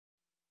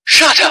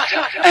Shut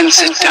up and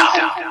sit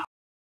down.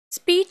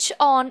 Speech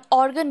on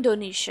organ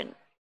donation.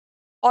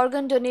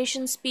 Organ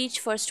donation speech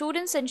for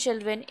students and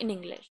children in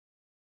English.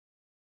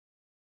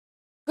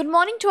 Good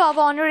morning to our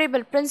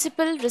honorable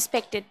principal,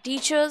 respected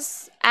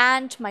teachers,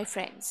 and my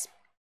friends.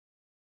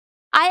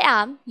 I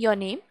am your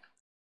name,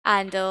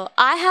 and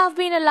I have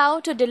been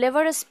allowed to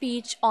deliver a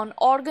speech on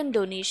organ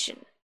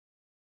donation.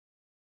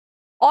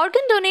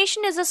 Organ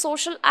donation is a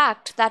social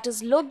act that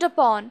is looked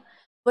upon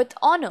with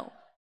honor.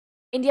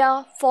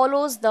 India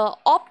follows the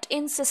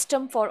opt-in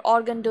system for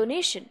organ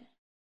donation.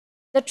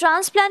 The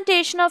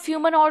Transplantation of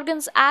Human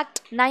Organs Act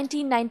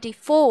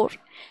 1994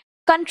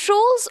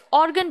 controls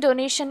organ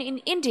donation in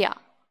India.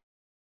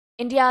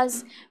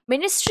 India's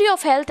Ministry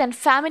of Health and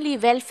Family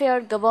Welfare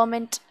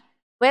government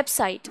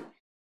website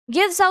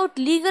gives out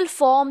legal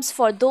forms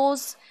for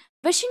those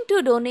wishing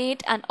to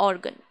donate an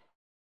organ.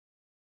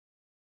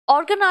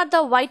 Organs are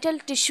the vital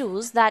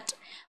tissues that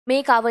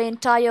make our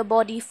entire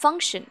body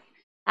function,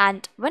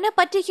 and when a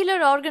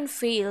particular organ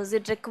fails,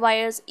 it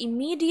requires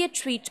immediate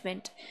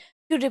treatment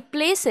to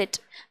replace it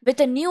with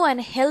a new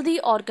and healthy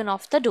organ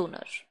of the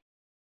donor.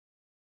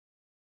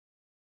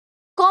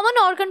 Common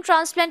organ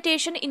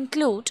transplantation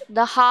include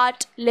the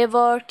heart,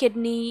 liver,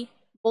 kidney,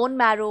 bone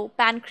marrow,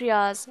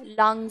 pancreas,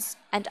 lungs,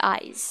 and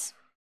eyes.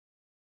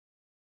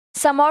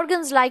 Some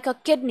organs like a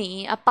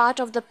kidney, a part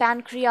of the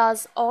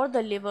pancreas or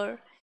the liver,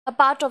 a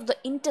part of the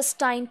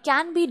intestine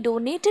can be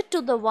donated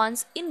to the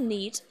ones in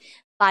need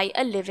by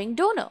a living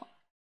donor.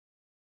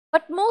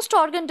 But most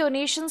organ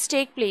donations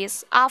take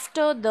place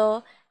after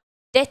the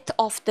death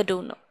of the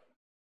donor.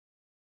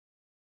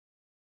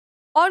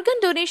 Organ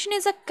donation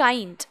is a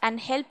kind and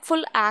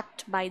helpful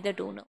act by the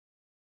donor.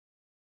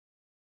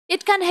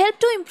 It can help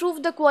to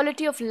improve the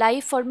quality of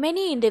life for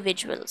many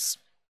individuals.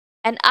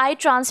 An eye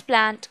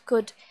transplant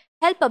could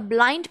help a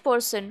blind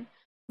person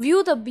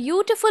view the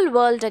beautiful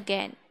world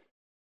again.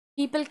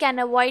 People can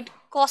avoid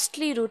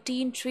costly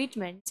routine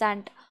treatments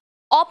and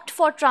opt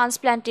for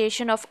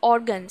transplantation of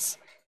organs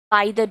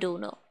by the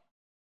donor.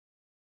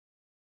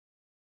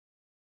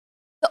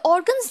 The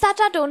organs that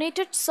are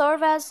donated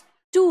serve as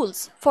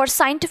tools for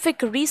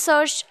scientific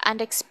research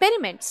and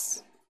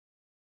experiments.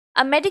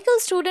 A medical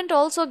student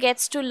also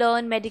gets to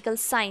learn medical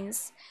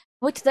science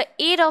with the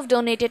aid of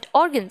donated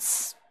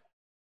organs.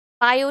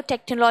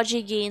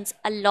 Biotechnology gains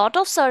a lot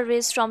of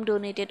service from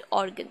donated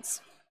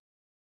organs.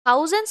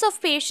 Thousands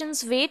of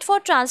patients wait for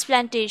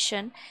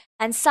transplantation,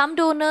 and some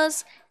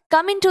donors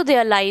come into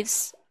their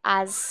lives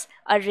as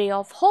a ray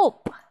of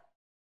hope.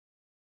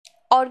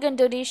 Organ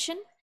donation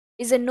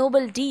is a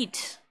noble deed,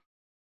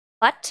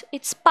 but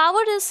its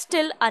power is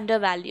still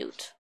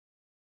undervalued.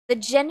 The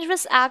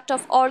generous act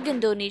of organ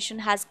donation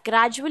has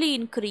gradually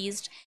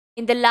increased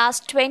in the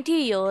last 20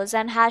 years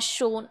and has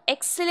shown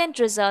excellent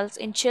results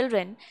in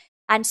children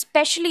and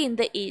especially in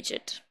the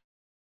aged.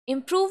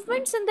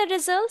 Improvements in the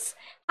results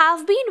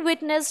have been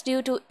witnessed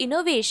due to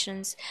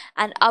innovations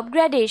and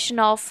upgradation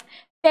of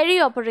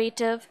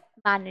perioperative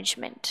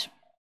management.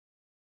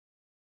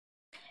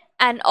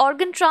 An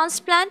organ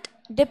transplant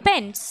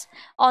depends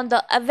on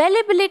the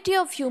availability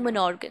of human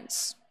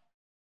organs.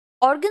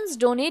 Organs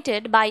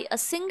donated by a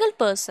single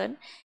person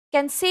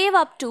can save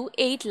up to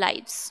 8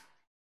 lives.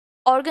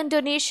 Organ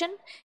donation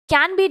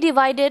can be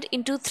divided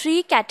into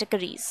 3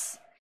 categories,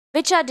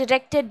 which are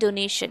directed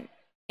donation,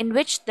 in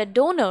which the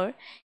donor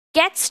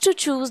gets to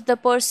choose the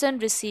person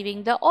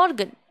receiving the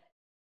organ.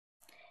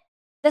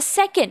 The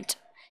second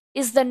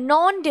is the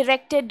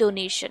non-directed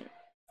donation,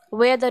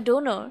 where the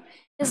donor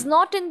is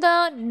not in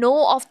the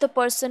know of the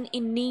person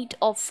in need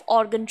of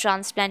organ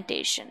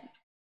transplantation.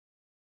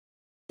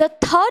 The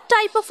third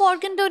type of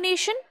organ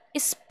donation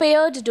is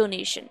paired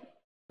donation,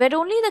 where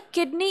only the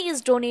kidney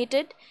is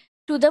donated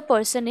to the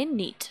person in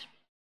need.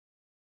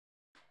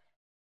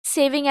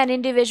 Saving an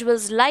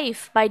individual's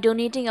life by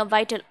donating a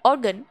vital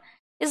organ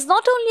is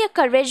not only a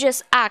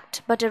courageous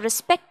act but a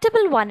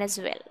respectable one as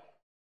well.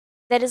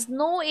 There is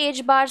no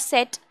age bar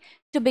set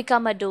to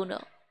become a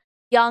donor.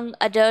 Young,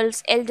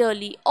 adults,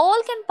 elderly,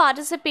 all can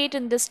participate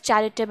in this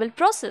charitable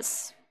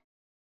process.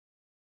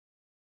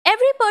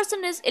 Every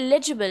person is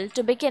eligible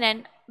to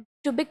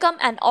become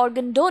an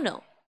organ donor.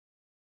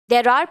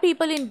 There are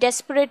people in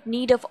desperate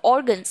need of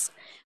organs,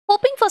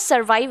 hoping for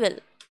survival.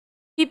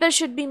 People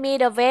should be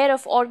made aware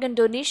of organ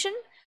donation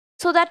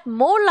so that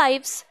more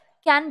lives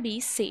can be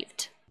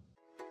saved.